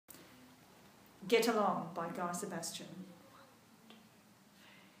Get Along by Guy Sebastian.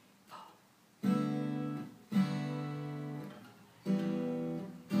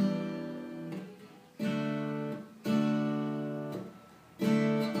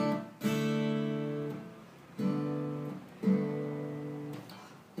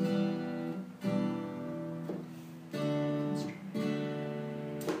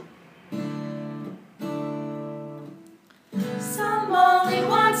 Some only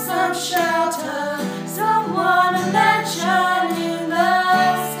want some shelter, some want a mansion in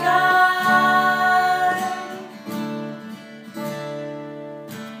the sky.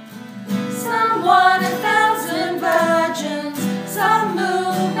 Some want 1,000 virgins, some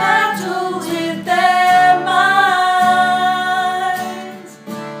move battles with their minds.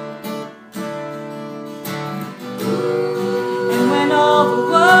 And when all the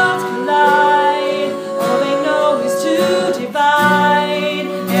worlds collide, all they know is to divide.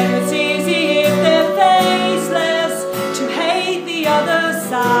 And it's easy if they're faceless to hate the other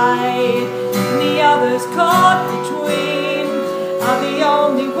side. And the others caught between are the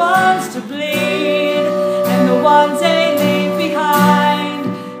only ones to bleed. And the ones they leave behind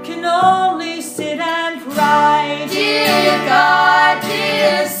can only sit and cry. Dear God,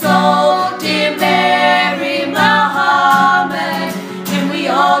 dear soul, dear Mary, Muhammad, can we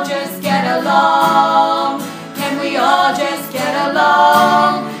all just get along? Can we all just get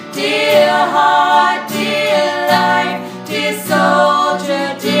along? Dear heart, dear life, dear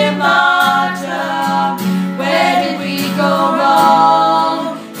soldier, dear martyr, where did we go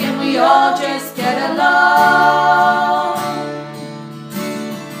wrong? Can we all just get along?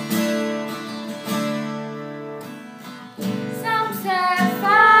 Some set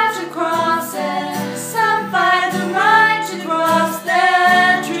fire to cross it, some find the right to cross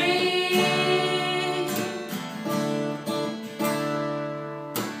their dream.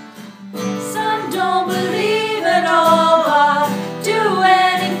 Some don't believe at all, but do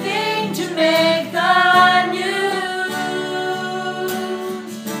anything to make the news.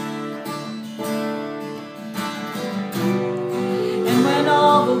 And when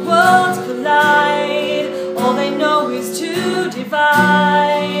all the worlds collide, all they know is to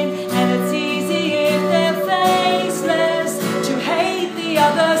divide. And it's easy if they're faceless to hate the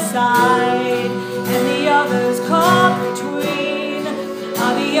other side. And the others caught between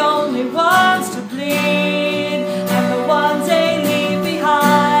are the only ones to bleed. And the ones they leave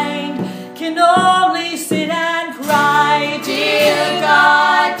behind can only sit and cry. Dear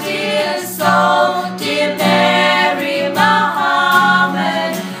God, dear soul, dear Mary,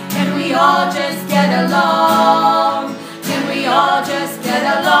 Muhammad, can we all just get along? Can we all just get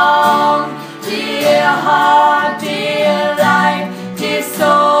along? Dear heart, dear life, dear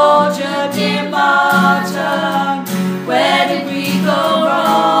soldier, dear martyr, where did we go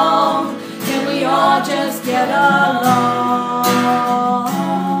wrong? Can we all just get along?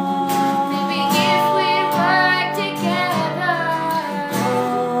 Maybe if we work together,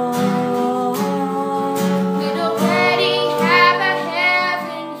 we'd already have a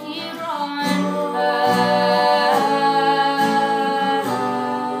heaven here on earth.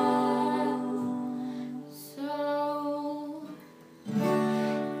 So,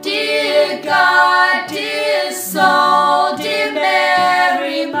 dear God, dear soul, dear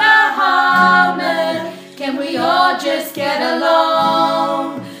Mary, Muhammad, can we all just get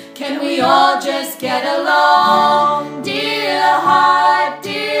along? Can we all just get along? Dear heart,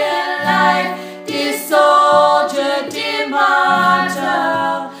 dear life, dear soldier, dear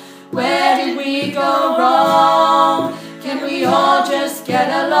martyr, where did we go wrong? Can we all just get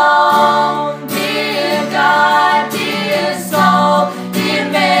along? Dear God, dear soul, dear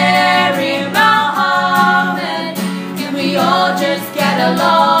Mary, Muhammad, can we all just get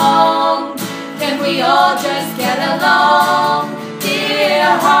along? Can we all just get along?